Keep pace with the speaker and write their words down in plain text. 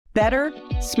Better,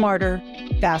 smarter,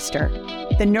 faster.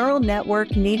 The neural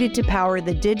network needed to power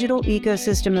the digital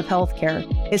ecosystem of healthcare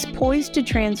is poised to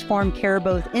transform care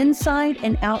both inside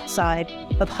and outside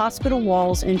of hospital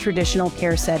walls in traditional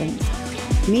care settings.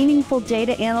 Meaningful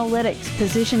data analytics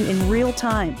positioned in real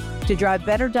time to drive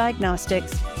better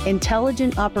diagnostics,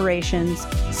 intelligent operations,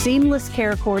 seamless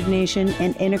care coordination,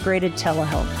 and integrated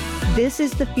telehealth. This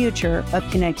is the future of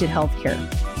connected healthcare.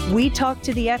 We talk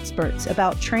to the experts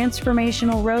about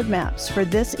transformational roadmaps for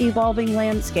this evolving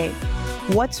landscape,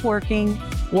 what's working,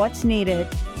 what's needed,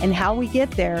 and how we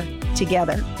get there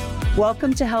together.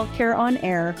 Welcome to Healthcare on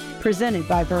Air, presented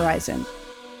by Verizon.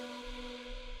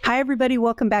 Hi, everybody.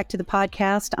 Welcome back to the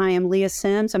podcast. I am Lea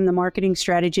Sims. I'm the marketing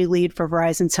strategy lead for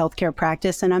Verizon's healthcare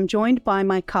practice, and I'm joined by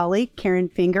my colleague, Karen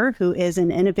Finger, who is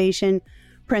an innovation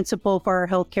principal for our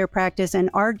healthcare practice,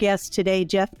 and our guest today,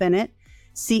 Jeff Bennett,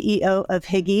 CEO of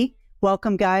Higi.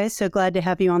 Welcome, guys. So glad to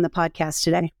have you on the podcast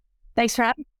today. Thanks for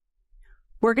having me.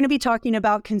 We're going to be talking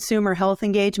about consumer health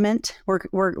engagement.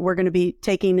 We're going to be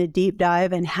taking a deep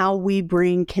dive in how we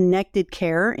bring connected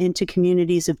care into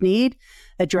communities of need,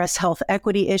 address health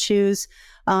equity issues,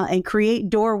 and create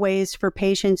doorways for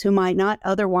patients who might not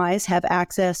otherwise have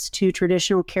access to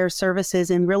traditional care services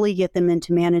and really get them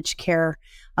into managed care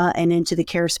and into the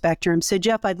care spectrum. So,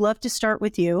 Jeff, I'd love to start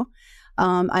with you.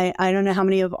 I don't know how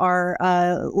many of our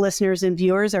listeners and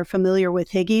viewers are familiar with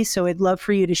Higi, so I'd love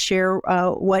for you to share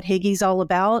what Higi's all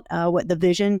about, what the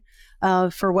vision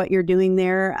for what you're doing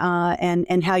there,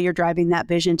 and how you're driving that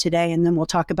vision today. And then we'll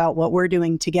talk about what we're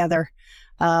doing together,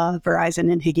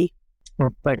 Verizon and Higi.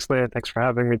 Well, thanks, Leah. Thanks for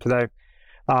having me today.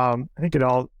 I think it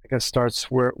all,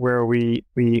 starts where we've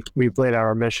laid out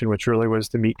our mission, which really was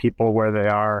to meet people where they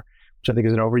are, which I think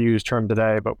is an overused term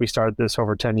today, but we started this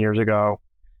over 10 years ago.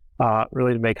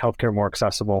 Really to make healthcare more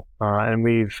accessible. And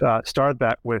we've started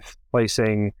that with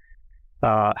placing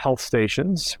health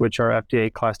stations, which are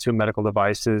FDA Class 2 medical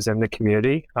devices in the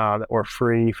community that were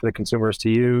free for the consumers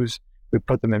to use. We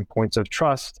put them in points of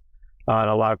trust and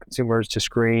allow consumers to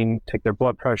screen, take their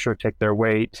blood pressure, take their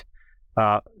weight,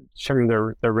 checking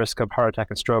their risk of heart attack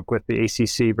and stroke with the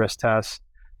ACC risk test,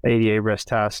 the ADA risk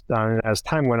test. And as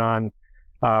time went on,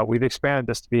 we've expanded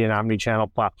this to be an omni-channel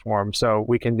platform. So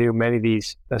we can do many of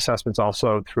these assessments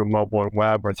also through mobile and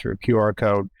web or through QR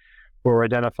code. Where we're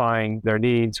identifying their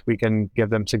needs. We can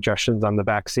give them suggestions on the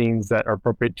vaccines that are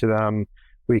appropriate to them.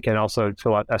 We can also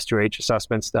fill out S2H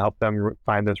assessments to help them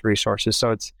find those resources.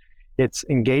 So it's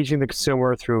engaging the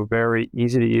consumer through very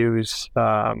easy to use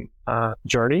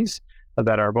journeys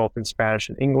that are both in Spanish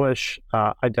and English,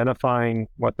 identifying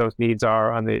what those needs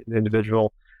are on the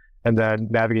individual, and then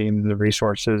navigating the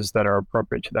resources that are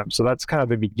appropriate to them. So that's kind of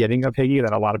the beginning of Higi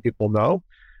that a lot of people know.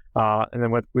 And then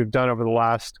what we've done over the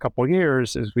last couple of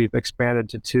years is we've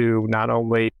expanded to not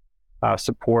only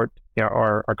support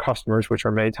our customers, which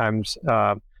are many times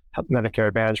Medicare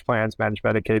Advantage plans, managed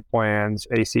Medicaid plans,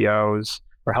 ACOs,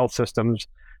 or health systems,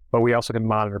 but we also can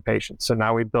monitor patients. So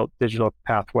now we've built digital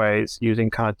pathways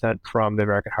using content from the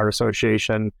American Heart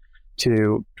Association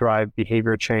to drive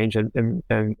behavior change and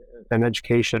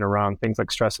education around things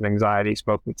like stress and anxiety,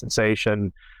 smoking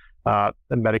cessation, and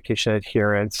medication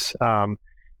adherence.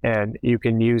 And you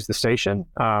can use the station,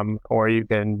 or you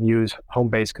can use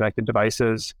home-based connected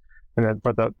devices. And then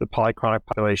for the polychronic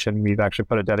population, we've actually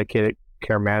put a dedicated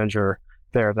care manager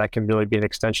there that can really be an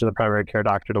extension of the primary care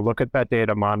doctor to look at that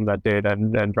data, monitor that data,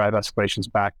 and drive escalations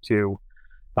back to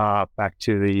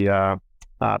the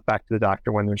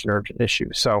doctor when there's an urgent issue.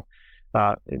 So,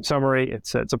 in summary,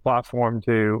 it's a platform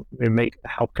to make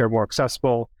healthcare more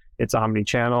accessible. It's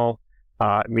omni-channel.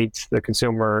 It meets the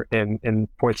consumer in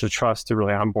points of trust to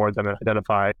really onboard them and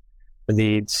identify the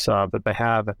needs that they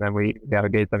have, and then we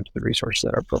navigate them to the resources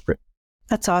that are appropriate.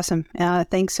 That's awesome.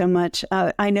 Thanks so much.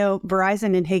 I know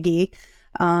Verizon and Higi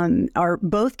are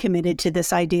both committed to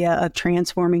this idea of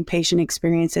transforming patient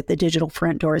experience at the digital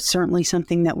front door. It's certainly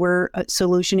something that we're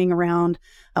solutioning around.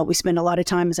 We spend a lot of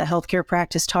time as a healthcare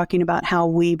practice talking about how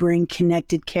we bring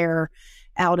connected care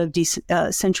out of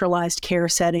centralized care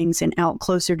settings and out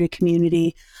closer to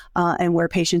community and where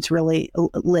patients really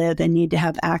live and need to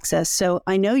have access. So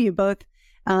I know you both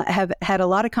have had a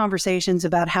lot of conversations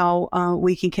about how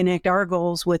we can connect our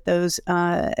goals with those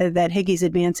that Higi's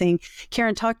advancing.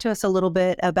 Karen, talk to us a little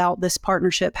bit about this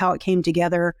partnership, how it came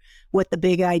together, what the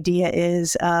big idea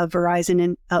is, Verizon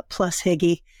and plus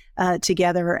Higi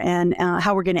together, and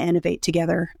how we're going to innovate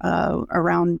together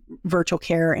around virtual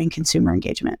care and consumer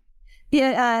engagement.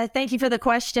 Yeah, thank you for the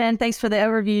question. Thanks for the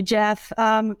overview, Jeff.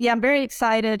 I'm very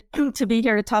excited to be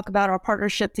here to talk about our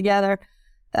partnership together.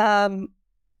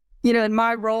 In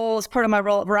my role, as part of my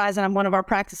role at Verizon, I'm one of our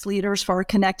practice leaders for our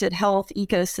connected health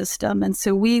ecosystem. And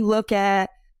so we look at,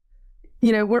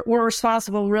 we're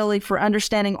responsible really for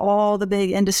understanding all the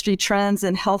big industry trends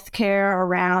in healthcare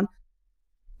around,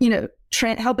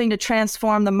 helping to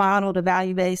transform the model to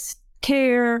value-based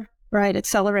care, right?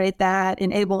 Accelerate that,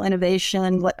 enable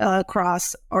innovation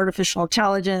across artificial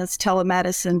intelligence,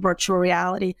 telemedicine, virtual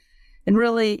reality. And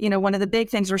really, one of the big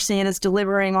things we're seeing is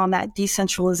delivering on that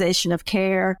decentralization of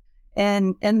care.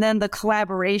 And then the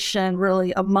collaboration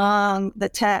really among the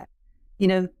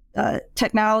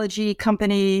technology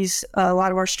companies, a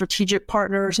lot of our strategic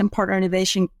partners and partner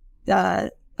innovation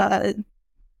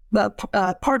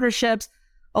partnerships,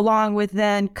 along with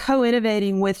then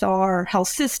co-innovating with our health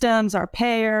systems, our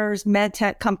payers, med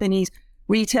tech companies,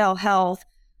 retail health,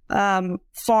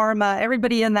 pharma,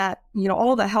 everybody in that,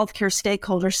 all the healthcare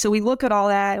stakeholders. So we look at all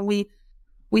that and we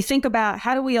think about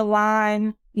how do we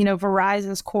align,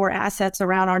 Verizon's core assets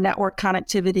around our network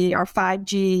connectivity, our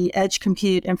 5G edge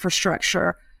compute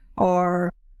infrastructure,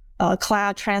 our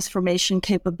cloud transformation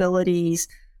capabilities,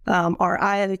 our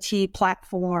IoT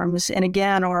platforms, and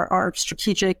again, our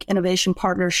strategic innovation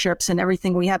partnerships and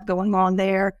everything we have going on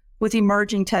there with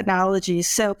emerging technologies.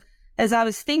 So as I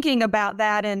was thinking about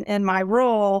that in my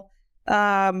role,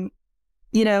 and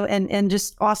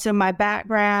just also my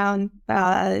background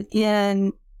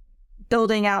in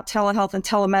building out telehealth and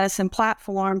telemedicine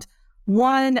platforms,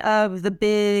 one of the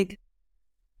big,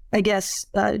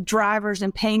 drivers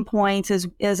and pain points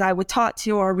as I would talk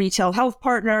to our retail health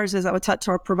partners, as I would talk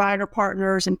to our provider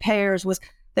partners and payers, was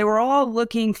they were all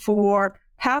looking for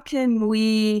how can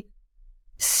we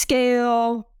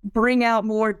scale, bring out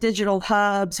more digital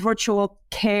hubs, virtual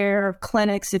care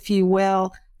clinics, if you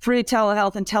will, through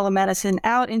telehealth and telemedicine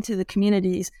out into the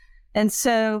communities. And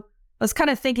so I was kind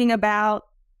of thinking about,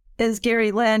 as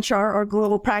Gary Lynch, our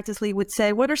global practice lead, would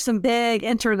say, what are some big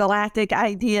intergalactic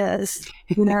ideas?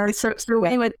 So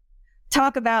we would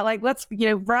talk about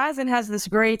Verizon has this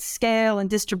great scale and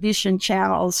distribution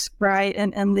channels, right?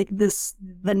 And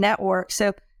the network.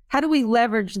 So how do we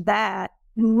leverage that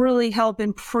and really help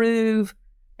improve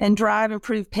and drive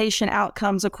improved patient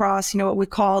outcomes across, what we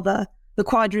call the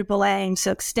quadruple aim?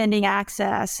 So extending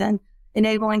access and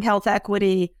enabling health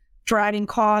equity, driving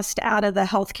cost out of the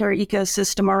healthcare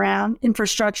ecosystem around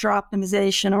infrastructure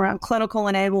optimization, around clinical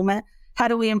enablement. How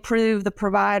do we improve the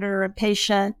provider and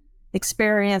patient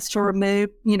experience to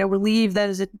relieve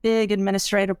those big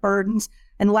administrative burdens?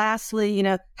 And lastly,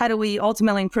 how do we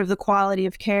ultimately improve the quality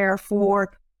of care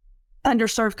for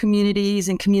underserved communities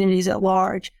and communities at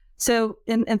large? So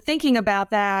in thinking about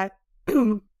that,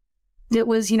 it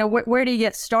was, where do you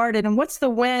get started and what's the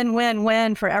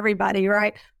win-win-win for everybody,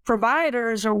 right?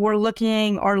 Providers are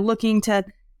looking to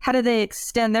how do they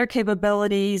extend their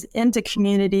capabilities into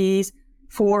communities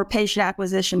for patient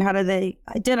acquisition? How do they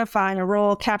identify and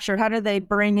enroll, capture? How do they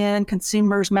bring in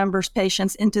consumers, members,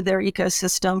 patients into their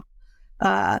ecosystem?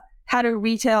 How do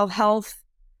retail health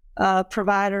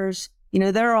providers,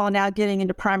 they're all now getting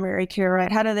into primary care,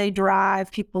 right? How do they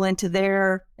drive people into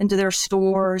their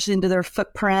stores, into their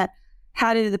footprint?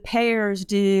 How do the payers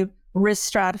do risk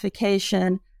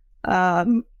stratification?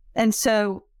 And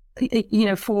so,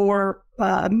 for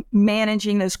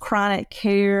managing those chronic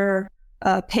care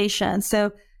patients.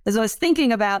 So as I was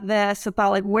thinking about this,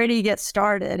 about where do you get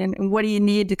started and what do you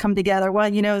need to come together?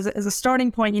 Well, as a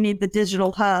starting point, you need the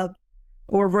digital hub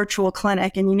or virtual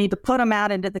clinic, and you need to put them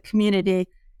out into the community.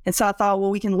 And so I thought,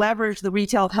 well, we can leverage the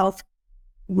retail health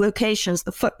locations,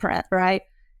 the footprint, right?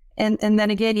 And then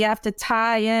again, you have to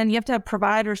tie in, you have to have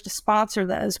providers to sponsor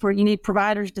those, where you need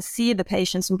providers to see the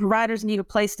patients, and providers need a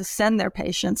place to send their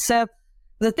patients. So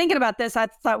thinking about this, I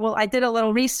thought, well, I did a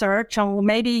little research on, well,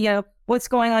 maybe, what's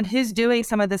going on, who's doing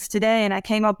some of this today. And I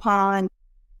came upon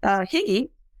Higgy,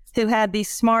 who had these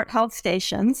smart health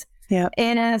stations. Yeah.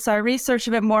 And so I researched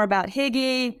a bit more about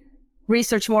Higgy,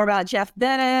 researched more about Jeff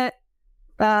Bennett,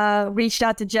 reached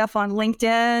out to Jeff on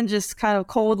LinkedIn, just kind of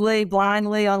coldly,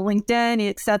 blindly on LinkedIn. He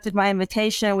accepted my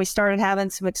invitation. We started having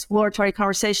some exploratory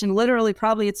conversation. Literally,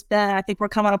 probably I think we're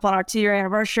coming up on our 2-year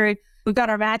anniversary. We've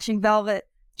got our matching velvet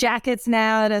jackets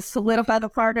now to solidify the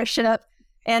partnership.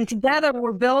 And together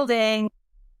we're building,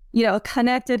 a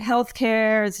connected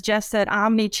healthcare, as Jeff said,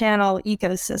 omni-channel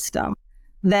ecosystem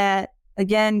that,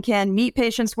 again, can meet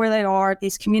patients where they are at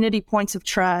these community points of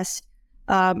trust,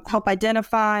 help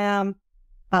identify them,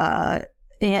 and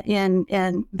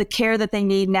the care that they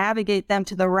need, navigate them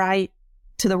to the right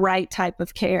type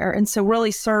of care. And so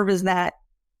really serve as that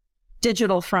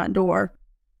digital front door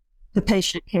to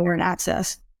patient care and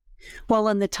access. Well,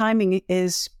 and the timing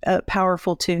is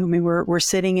powerful too. I mean, we're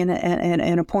sitting in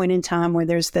a point in time where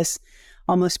there's this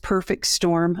almost perfect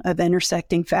storm of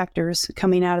intersecting factors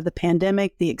coming out of the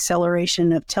pandemic, the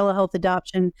acceleration of telehealth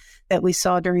adoption that we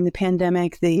saw during the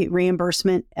pandemic, the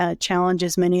reimbursement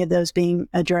challenges, many of those being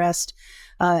addressed,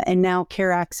 and now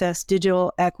care access,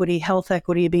 digital equity, health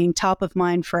equity being top of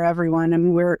mind for everyone. I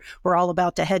mean, we're all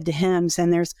about to head to HIMSS,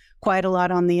 and there's quite a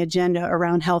lot on the agenda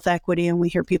around health equity, and we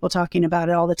hear people talking about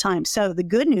it all the time. So the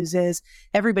good news is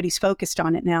everybody's focused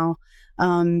on it now.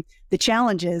 The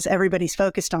challenge is everybody's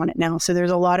focused on it now. So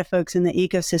there's a lot of folks in the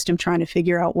ecosystem trying to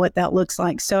figure out what that looks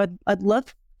like. So I'd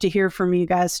love to hear from you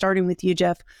guys, starting with you,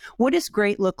 Jeff. What does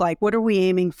great look like? What are we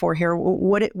aiming for here?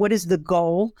 What is the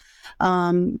goal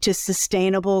to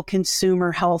sustainable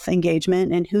consumer health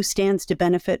engagement, and who stands to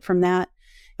benefit from that?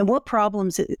 And what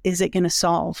problems is it going to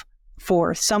solve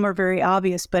for? Some are very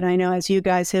obvious, but I know as you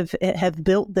guys have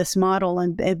built this model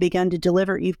and have begun to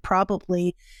deliver, you've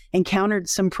probably encountered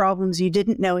some problems you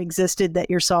didn't know existed that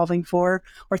you're solving for,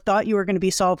 or thought you were going to be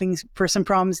solving for some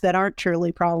problems that aren't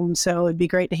truly problems. So it'd be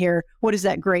great to hear, what does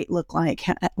that great look like?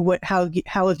 How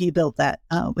have you built that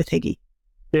with Higgy?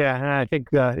 Yeah, and I think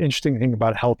the interesting thing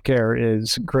about healthcare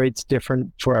is great's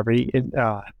different for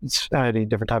any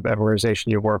different type of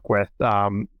organization you work with.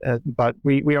 But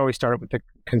we always start with the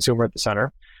consumer at the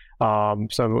center.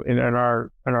 So in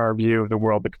our view of the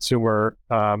world, the consumer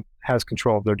has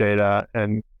control of their data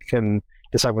and can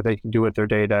decide what they can do with their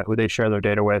data, who they share their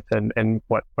data with, and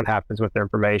what happens with their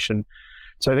information.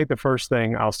 So I think the first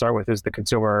thing I'll start with is the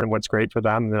consumer and what's great for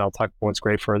them, and then I'll talk about what's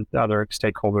great for the other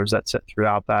stakeholders that sit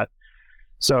throughout that.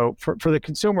 So for the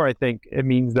consumer, I think it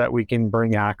means that we can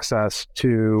bring access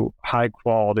to high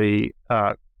quality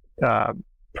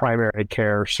primary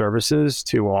care services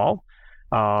to all.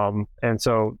 And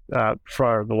so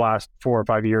for the last 4 or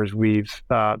 5 years, we've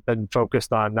been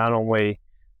focused on not only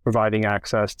providing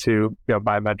access to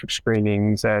biometric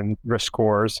screenings and risk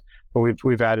scores, but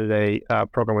we've added a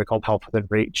program we call Health Within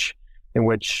Reach, in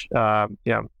which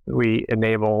we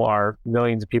enable our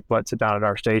millions of people that sit down at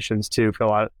our stations to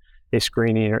fill out a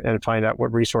screening and find out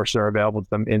what resources are available to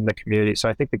them in the community. So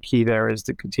I think the key there is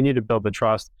to continue to build the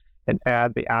trust and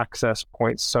add the access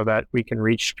points so that we can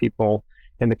reach people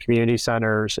in the community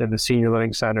centers, in the senior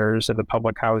living centers, in the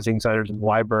public housing centers, in the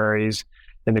libraries,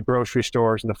 in the grocery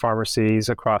stores, and the pharmacies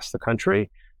across the country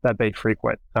that they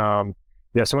frequent.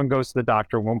 Someone goes to the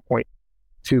doctor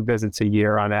 1.2 visits a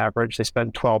year on average. They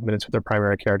spend 12 minutes with their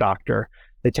primary care doctor.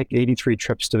 They take 83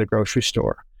 trips to the grocery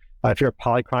store. If you're a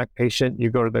polychronic patient,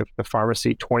 you go to the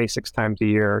pharmacy 26 times a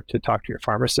year to talk to your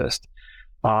pharmacist.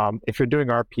 If you're doing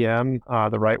RPM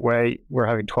the right way, we're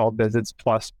having 12 visits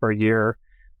plus per year.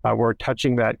 We're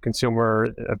touching that consumer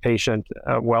patient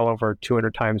well over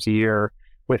 200 times a year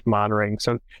with monitoring.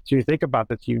 So you think about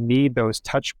that, you need those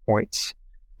touch points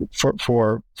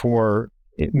for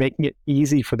making it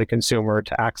easy for the consumer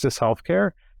to access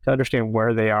healthcare, to understand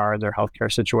where they are in their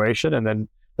healthcare situation, and then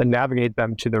navigate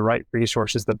them to the right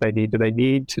resources that they need. Do they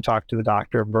need to talk to the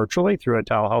doctor virtually through a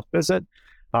telehealth visit?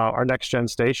 Our next gen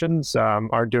stations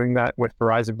are doing that with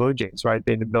Verizon Blue Jeans, right?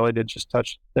 The ability to just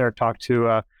talk to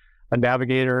a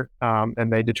navigator,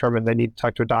 and they determine they need to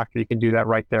talk to a doctor. You can do that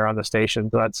right there on the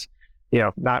station. So that's,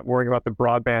 not worrying about the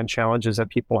broadband challenges that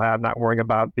people have, not worrying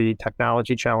about the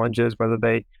technology challenges, whether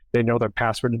they know their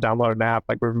password to download an app.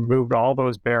 Like, we've removed all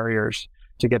those barriers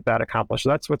to get that accomplished. So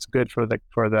that's what's good for the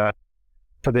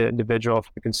individual, for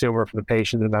the consumer, for the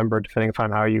patient, the member, depending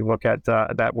upon how you look at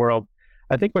that world.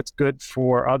 I think what's good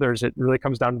for others, it really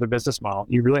comes down to the business model.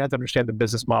 You really have to understand the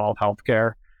business model of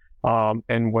healthcare,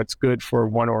 and what's good for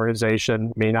one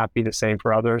organization may not be the same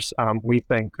for others. We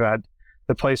think that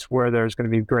the place where there's going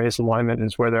to be greatest alignment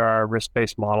is where there are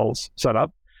risk-based models set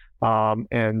up,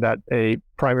 and that a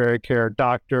primary care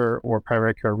doctor or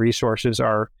primary care resources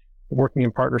are working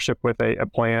in partnership with a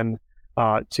plan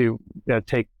to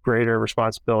take greater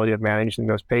responsibility of managing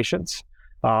those patients.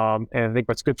 And I think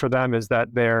what's good for them is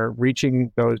that they're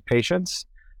reaching those patients,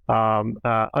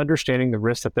 understanding the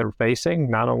risks that they're facing,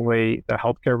 not only the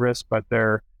healthcare risks, but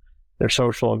their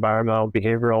social, environmental,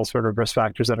 behavioral sort of risk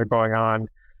factors that are going on,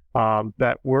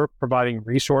 that we're providing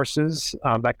resources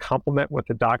that complement what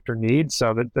the doctor needs,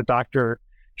 so that the doctor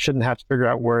shouldn't have to figure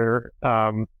out where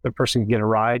the person can get a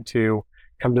ride to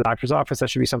come to the doctor's office. That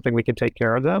should be something we can take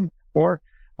care of them. Or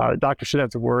the doctor shouldn't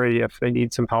have to worry if they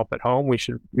need some help at home. We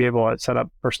should be able to set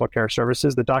up personal care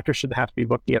services. The doctor shouldn't have to be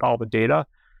looking at all the data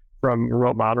from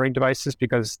remote monitoring devices,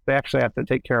 because they actually have to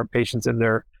take care of patients in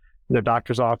their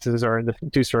doctor's offices or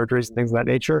do surgeries and things of that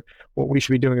nature. What we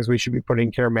should be doing is we should be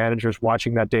putting care managers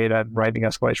watching that data and writing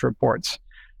escalation reports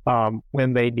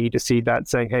when they need to see that,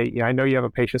 saying, hey, I know you have a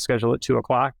patient scheduled at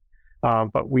 2:00,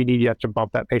 but we need you to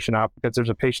bump that patient out because there's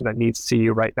a patient that needs to see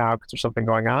you right now because there's something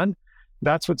going on.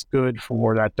 that's what's good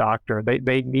for that doctor.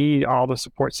 They need all the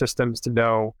support systems to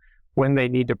know when they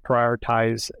need to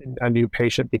prioritize a new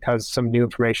patient because some new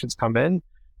information's come in.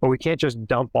 But we can't just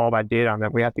dump all that data on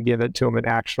them. We have to give it to them in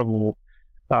actionable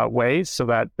ways so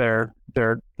that they're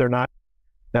not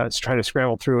trying to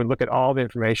scramble through and look at all the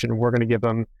information. We're going to give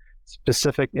them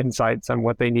specific insights on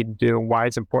what they need to do and why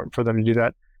it's important for them to do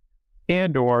that,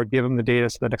 and or give them the data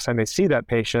so the next time they see that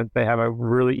patient, they have a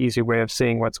really easy way of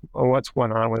seeing what's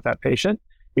going on with that patient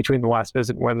between the last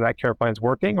visit, whether that care plan is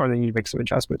working or they need to make some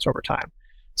adjustments over time.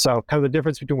 So kind of the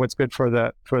difference between what's good for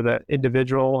the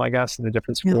individual, I guess, and the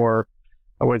difference for,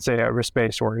 I would say, a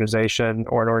risk-based organization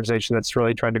or an organization that's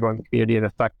really trying to go in the community and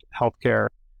affect healthcare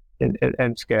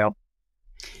and scale.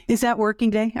 Is that working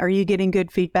today? Are you getting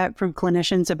good feedback from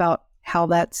clinicians about how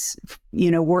that's,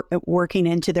 working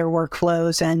into their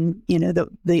workflows and,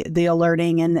 the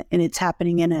alerting and it's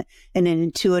happening in an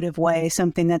intuitive way,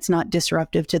 something that's not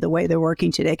disruptive to the way they're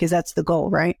working today? Because that's the goal,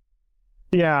 right?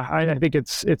 Yeah, I think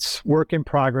it's work in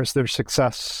progress. There's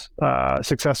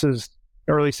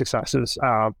early successes,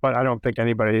 but I don't think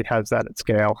anybody has that at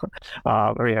scale.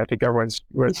 I think everyone's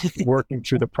working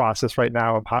through the process right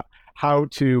now of how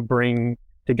to bring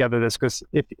together this, because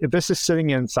if this is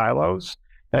sitting in silos,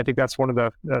 and I think that's one of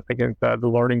the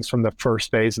learnings from the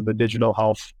first phase of the digital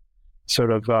health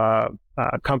sort of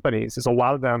companies, is a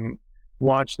lot of them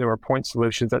launched, there were point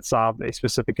solutions that solved a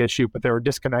specific issue, but they were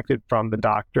disconnected from the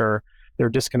doctor. They're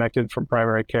disconnected from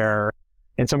primary care.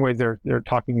 In some ways, they're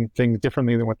talking things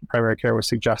differently than what the primary care was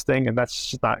suggesting, and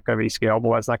that's just not going to be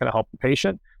scalable. That's not going to help the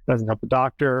patient. It doesn't help the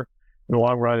doctor. In the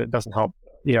long run, it doesn't help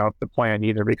the plan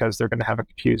either, because they're going to have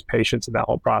confused patients in that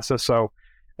whole process. So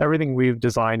everything we've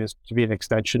designed is to be an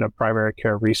extension of primary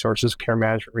care resources, care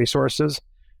management resources,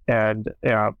 and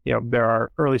there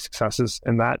are early successes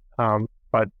in that,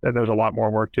 but there's a lot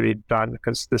more work to be done,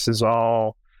 because this is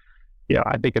all.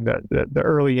 I think in the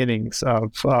early innings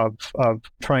of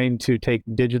trying to take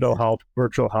digital health,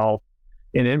 virtual health,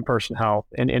 and in-person health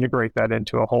and integrate that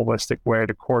into a holistic way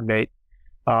to coordinate,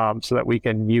 so that we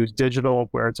can use digital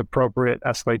where it's appropriate,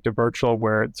 escalate to virtual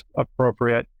where it's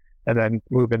appropriate, and then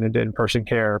move into in-person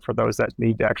care for those that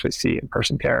need to actually see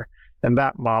in-person care. And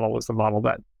that model is the model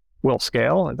that will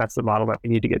scale, and that's the model that we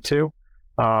need to get to.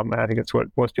 And I think it's what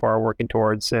most people are working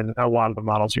towards, and a lot of the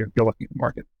models you're looking at the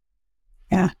market.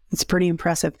 Yeah, it's pretty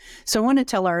impressive. So I want to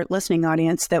tell our listening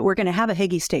audience that we're going to have a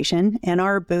Higgy station in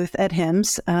our booth at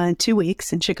HIMSS in 2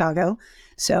 weeks in Chicago.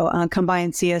 So come by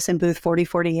and see us in booth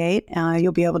 4048.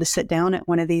 You'll be able to sit down at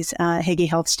one of these Higgy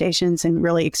health stations and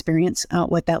really experience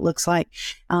what that looks like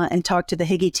and talk to the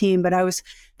Higgy team. But I was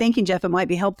thinking, Jeff, it might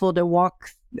be helpful to walk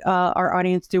our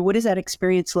audience through what does that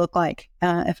experience look like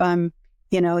if I'm,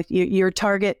 your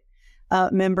target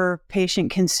member,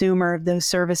 patient, consumer of those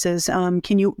services.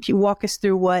 Can you walk us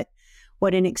through what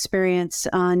an experience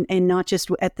and not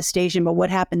just at the station, but what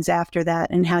happens after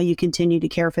that and how you continue to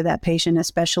care for that patient,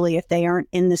 especially if they aren't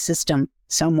in the system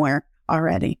somewhere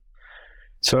already?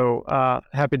 So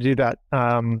happy to do that.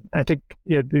 I think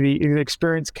the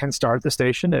experience can start at the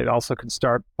station. It also can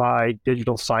start by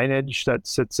digital signage that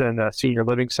sits in a senior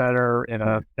living center, in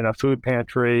a food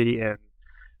pantry, in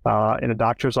a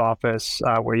doctor's office,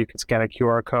 where you can scan a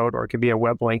QR code, or it can be a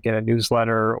web link in a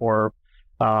newsletter, or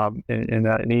in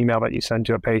an email that you send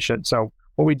to a patient. So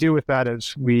what we do with that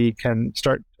is we can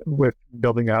start with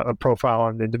building a profile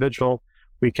on the individual.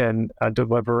 We can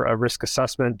deliver a risk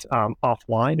assessment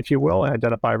offline, if you will, and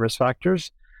identify risk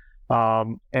factors.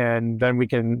 And then we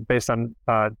can, based on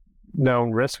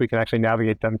known risks, we can actually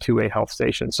navigate them to a health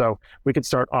station. So we can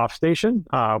start off station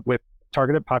with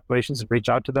targeted populations and reach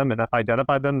out to them and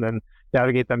identify them, then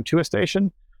navigate them to a station,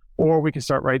 or we can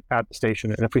start right at the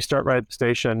station. And if we start right at the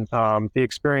station, the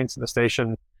experience in the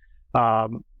station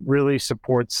really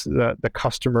supports the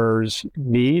customer's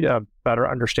need of better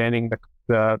understanding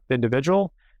the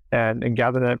individual and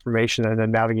gather that information and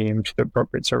then navigating them to the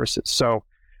appropriate services. So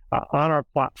on our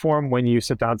platform, when you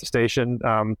sit down at the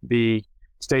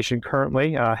station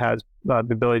currently has the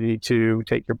ability to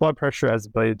take your blood pressure, has the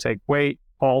ability to take weight,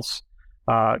 pulse,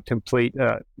 complete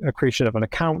accretion of an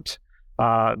account,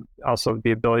 also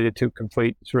the ability to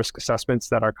complete risk assessments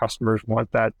that our customers want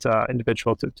that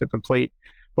individual to complete.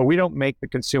 But we don't make the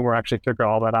consumer actually figure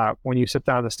all that out. When you sit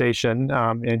down at the station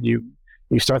and you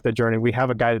start the journey, we have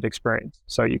a guided experience.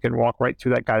 So you can walk right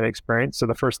through that guided experience. So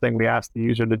the first thing we ask the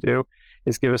user to do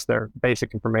is give us their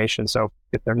basic information. So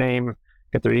get their name,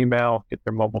 get their email, get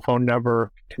their mobile phone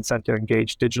number, consent to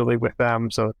engage digitally with them.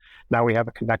 So now we have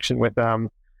a connection with them.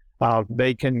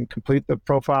 They can complete the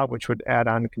profile, which would add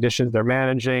on conditions they're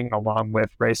managing, along with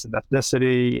race and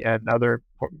ethnicity and other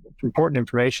important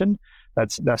information.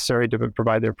 that's necessary to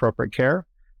provide the appropriate care.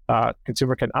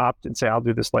 Consumer can opt and say, I'll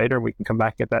do this later. We can come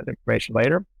back and get that information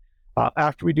later.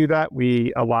 After we do that,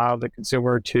 we allow the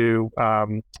consumer to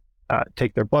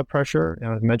take their blood pressure,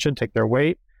 as I mentioned, take their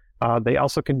weight. They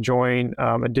also can join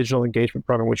a digital engagement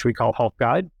program, which we call Health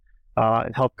Guide.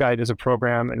 And Health Guide is a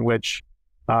program in which,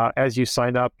 as you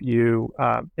sign up, you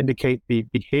indicate the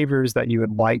behaviors that you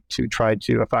would like to try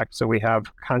to affect. So we have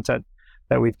content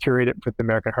that we've curated with the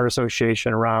American Heart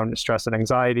Association around stress and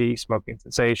anxiety, smoking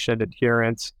cessation,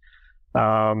 adherence,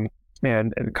 and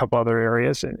a couple other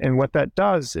areas. And what that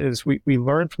does is we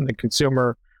learn from the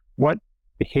consumer what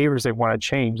behaviors they want to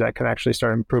change that can actually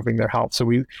start improving their health. So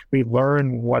we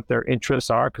learn what their interests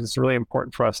are, because it's really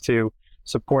important for us to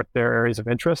support their areas of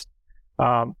interest.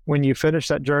 When you finish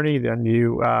that journey, then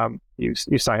you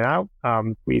sign out.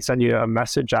 We send you a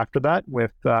message after that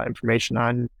with information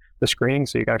on the screening,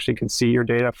 so you actually can see your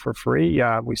data for free.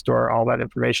 We store all that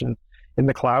information in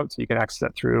the cloud, so you can access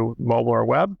it through mobile or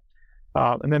web.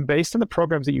 And then based on the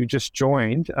programs that you just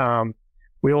joined,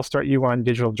 we will start you on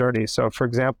digital journeys. So for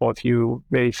example, if you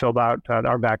maybe filled out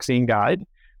our vaccine guide,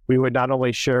 we would not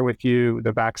only share with you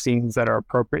the vaccines that are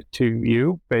appropriate to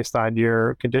you based on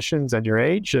your conditions and your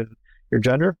age and your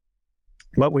gender,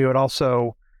 but we would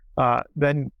also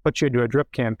then put you into a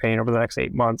drip campaign over the next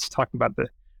 8 months, talking about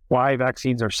why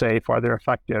vaccines are safe, why they're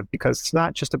effective, because it's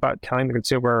not just about telling the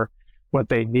consumer what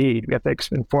they need. We have to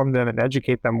inform them and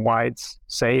educate them why it's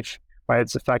safe, why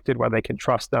it's effective, why they can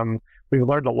trust them. We've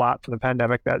learned a lot from the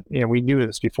pandemic that, we knew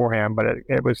this beforehand, but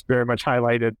it was very much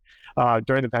highlighted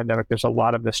during the pandemic. There's a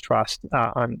lot of mistrust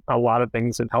on a lot of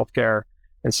things in healthcare.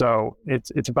 And so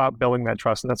it's about building that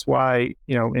trust. And that's why,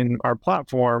 in our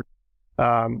platform,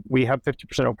 we have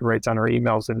 50% open rates on our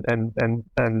emails,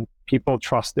 and people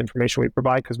trust the information we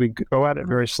provide because we go at it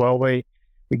very slowly.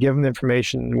 We give them the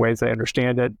information in ways they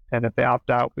understand it, and if they opt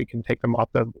out, we can take them off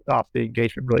the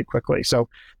engagement really quickly. So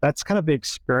that's kind of the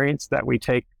experience that we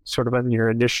take sort of in your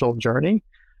initial journey.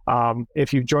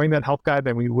 If you join that health guide,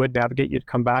 then we would navigate you to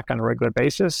come back on a regular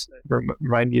basis,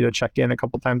 remind you to check in a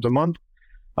couple times a month.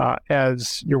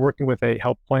 As you're working with a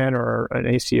health plan or an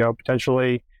ACO,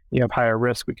 potentially you have higher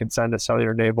risk, we can send a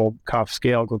cellular-enabled cough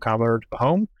scale glucometer to the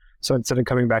home. So instead of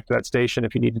coming back to that station,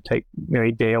 if you need to take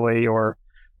maybe daily or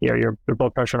your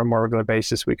blood pressure on a more regular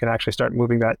basis, we can actually start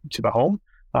moving that to the home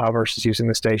versus using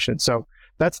the station. So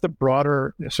that's the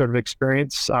broader sort of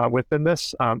experience within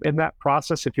this. In that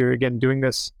process, if you're, again, doing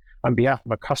this on behalf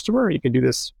of a customer, you can do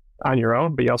this on your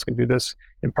own, but you also can do this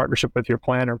in partnership with your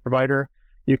plan or provider.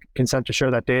 You can consent to share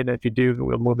that data. And if you do,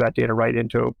 we'll move that data right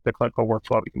into the clinical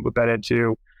workflow. We can move that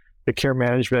into the care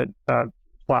management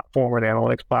platform or the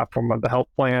analytics platform of the health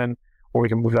plan, or we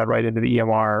can move that right into the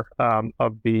EMR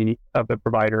of the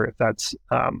provider if that's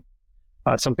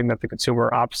something that the consumer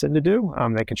opts in to do.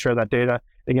 They can share that data.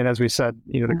 Again, as we said,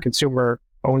 the consumer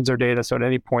owns their data, so at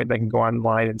any point they can go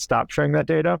online and stop sharing that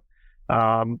data.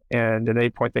 And at any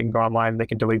point they can go online and they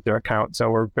can delete their account. So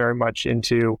we're very much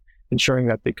into ensuring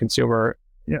that the consumer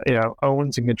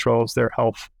owns and controls their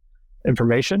health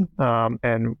information,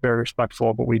 and very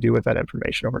respectful of what we do with that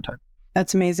information over time.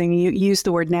 That's amazing. You used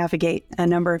the word navigate a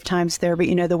number of times there, but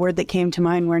the word that came to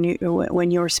mind when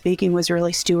you were speaking was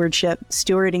really stewardship,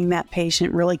 stewarding that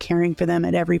patient, really caring for them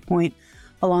at every point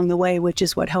along the way, which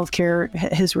is what healthcare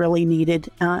has really needed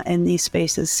in these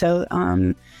spaces. So,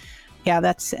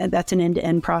 that's an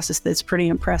end-to-end process that's pretty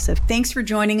impressive. Thanks for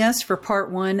joining us for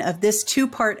part 1 of this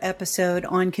 2-part episode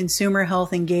on consumer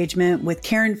health engagement with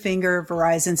Karen Finger,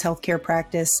 Verizon's healthcare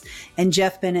practice, and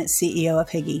Jeff Bennett, CEO of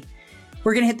Higgy.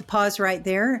 We're going to hit the pause right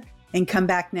there and come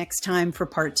back next time for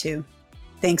part 2.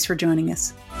 Thanks for joining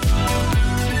us.